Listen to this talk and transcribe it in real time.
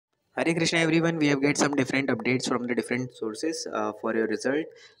Hare Krishna everyone, we have get some different updates from the different sources for your result.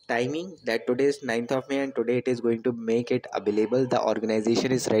 Timing that today is 9th of May and today it is going to make it available. The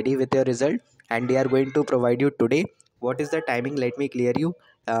organization is ready with your result and they are going to provide you today. What is the timing? Let me clear you.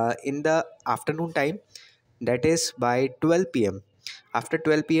 In the afternoon time, that is by 12 p.m. After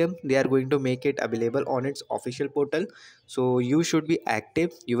 12 p.m. they are going to make it available on its official portal. So you should be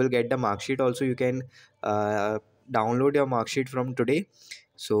active. You will get the mark sheet also. You can download your mark sheet from today.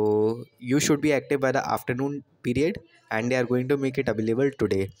 So you should be active by the afternoon period and they are going to make it available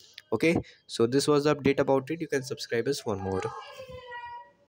today. Okay, so this was the update about it. You can subscribe us for more.